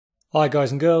Hi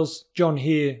guys and girls, John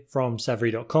here from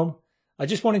saVRee.com. I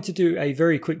just wanted to do a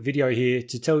very quick video here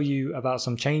to tell you about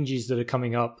some changes that are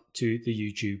coming up to the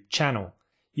YouTube channel.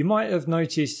 You might have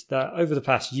noticed that over the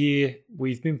past year,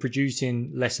 we've been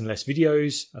producing less and less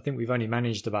videos. I think we've only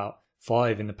managed about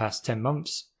 5 in the past 10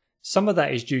 months. Some of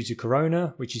that is due to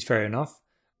Corona, which is fair enough,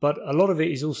 but a lot of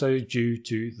it is also due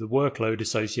to the workload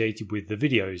associated with the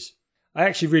videos. I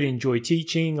actually really enjoy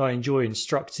teaching, I enjoy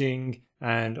instructing,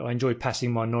 and I enjoy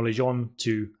passing my knowledge on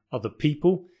to other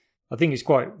people. I think it's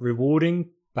quite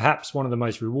rewarding, perhaps one of the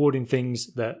most rewarding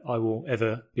things that I will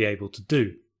ever be able to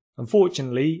do.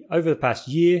 Unfortunately, over the past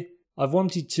year, I've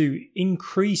wanted to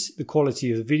increase the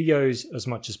quality of the videos as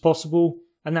much as possible,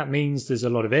 and that means there's a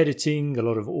lot of editing, a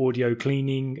lot of audio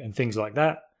cleaning and things like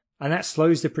that, and that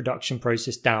slows the production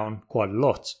process down quite a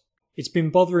lot. It's been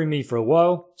bothering me for a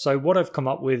while, so what I've come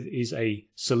up with is a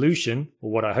solution,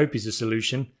 or what I hope is a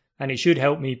solution, and it should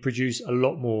help me produce a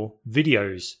lot more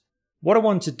videos. What I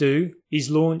want to do is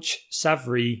launch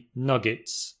saVRee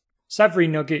Nuggets. saVRee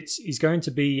Nuggets is going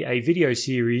to be a video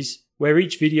series where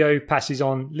each video passes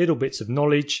on little bits of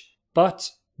knowledge,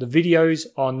 but the videos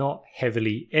are not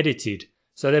heavily edited.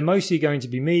 So they're mostly going to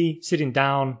be me sitting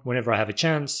down whenever I have a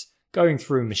chance, going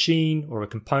through a machine or a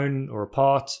component or a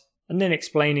part, and then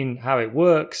explaining how it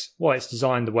works, why it's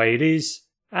designed the way it is,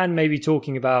 and maybe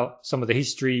talking about some of the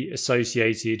history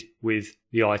associated with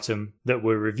the item that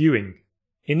we're reviewing.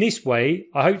 In this way,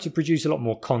 I hope to produce a lot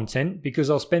more content because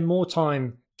I'll spend more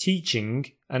time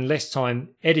teaching and less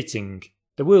time editing.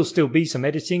 There will still be some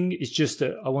editing, it's just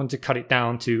that I want to cut it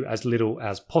down to as little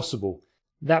as possible.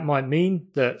 That might mean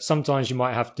that sometimes you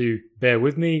might have to bear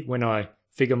with me when I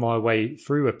figure my way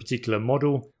through a particular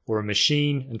model or a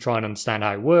machine and try and understand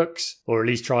how it works, or at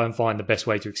least try and find the best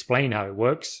way to explain how it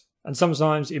works. And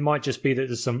sometimes it might just be that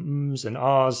there's some ums and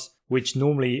ahs which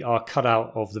normally are cut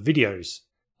out of the videos.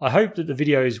 I hope that the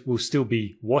videos will still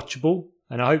be watchable,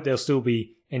 and I hope they'll still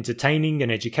be entertaining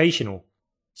and educational.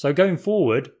 So going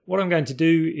forward, what I'm going to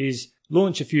do is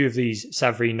launch a few of these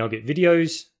saVRee Nugget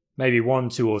videos, maybe 1,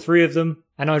 2 or 3 of them,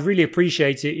 and I'd really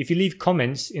appreciate it if you leave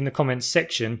comments in the comments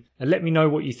section and let me know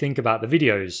what you think about the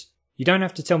videos. You don't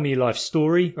have to tell me your life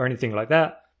story or anything like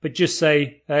that, but just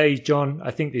say, hey John,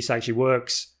 I think this actually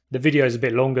works. The video is a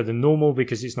bit longer than normal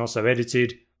because it's not so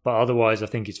edited, but otherwise I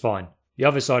think it's fine. The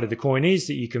other side of the coin is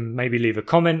that you can maybe leave a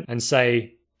comment and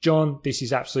say, John, this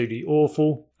is absolutely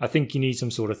awful. I think you need some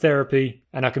sort of therapy,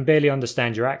 and I can barely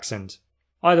understand your accent.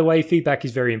 Either way, feedback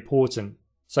is very important.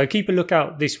 So keep a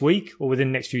lookout this week or within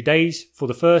the next few days for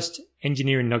the first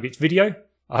Engineering Nuggets video.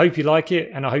 I hope you like it,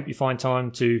 and I hope you find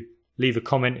time to leave a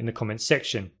comment in the comments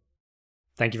section.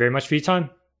 Thank you very much for your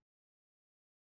time.